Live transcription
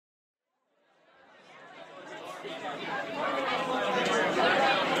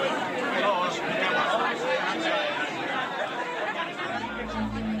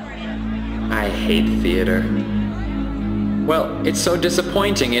I hate theater. Well, it's so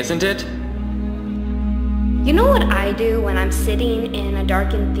disappointing, isn't it? You know what I do when I'm sitting in a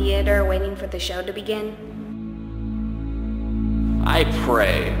darkened theater waiting for the show to begin? I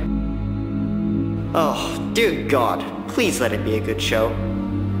pray. Oh, dear God, please let it be a good show.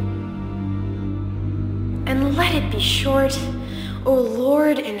 And let it be short. Oh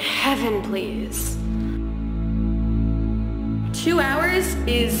Lord in heaven, please. 2 hours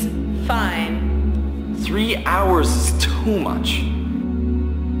is fine. 3 hours is too much.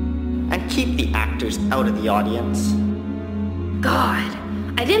 And keep the actors out of the audience. God,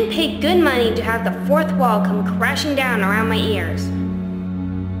 I didn't pay good money to have the fourth wall come crashing down around my ears.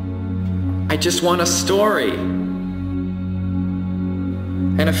 I just want a story.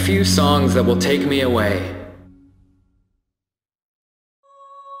 And a few songs that will take me away.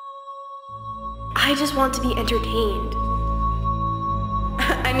 I just want to be entertained.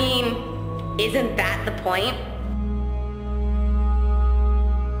 I mean, isn't that the point?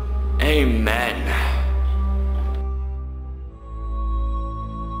 Amen.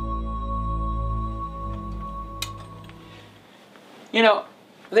 You know,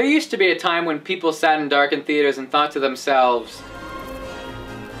 there used to be a time when people sat in darkened theaters and thought to themselves,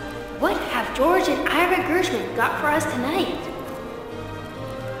 what have George and Ira Gershwin got for us tonight?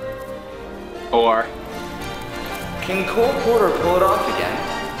 or, Can Cole Porter pull it off again?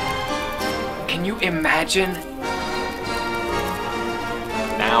 can you imagine?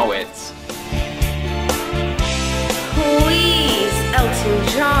 Now it's, Please, Elton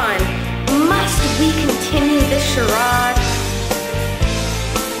John, must we continue this charade?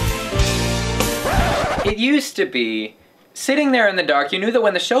 it used to be, sitting there in the dark, you knew that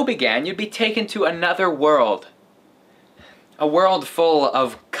when the show began, you'd be taken to another world. A world full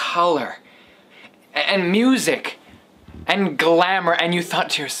of color, and music, and glamour, and you thought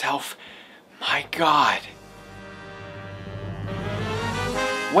to yourself, my God,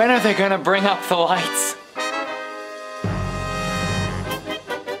 when are they gonna bring up the lights?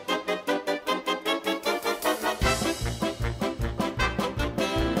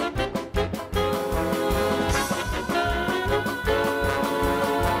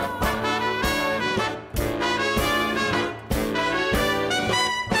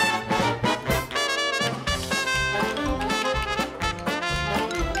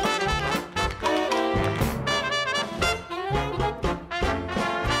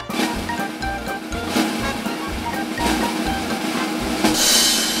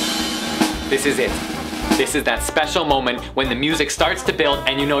 This is it. This is that special moment when the music starts to build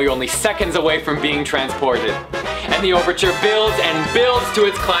and you know you're only seconds away from being transported. And the overture builds and builds to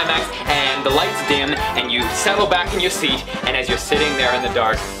its climax, and the lights dim and you settle back in your seat, and as you're sitting there in the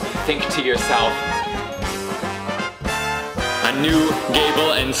dark, you think to yourself, a new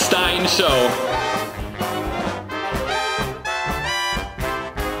Gable and Stein show.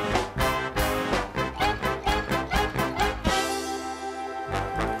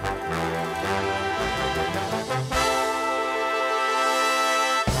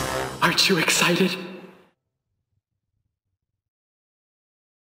 Aren't you excited?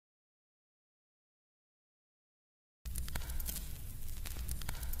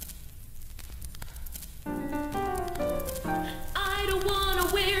 I don't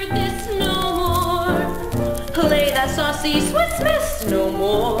wanna wear this no more. Play that saucy Swiss Miss no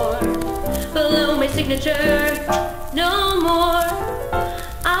more. Below my signature no more.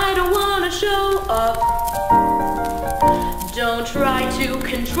 I don't wanna show up. Don't try to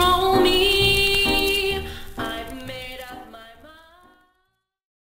control me.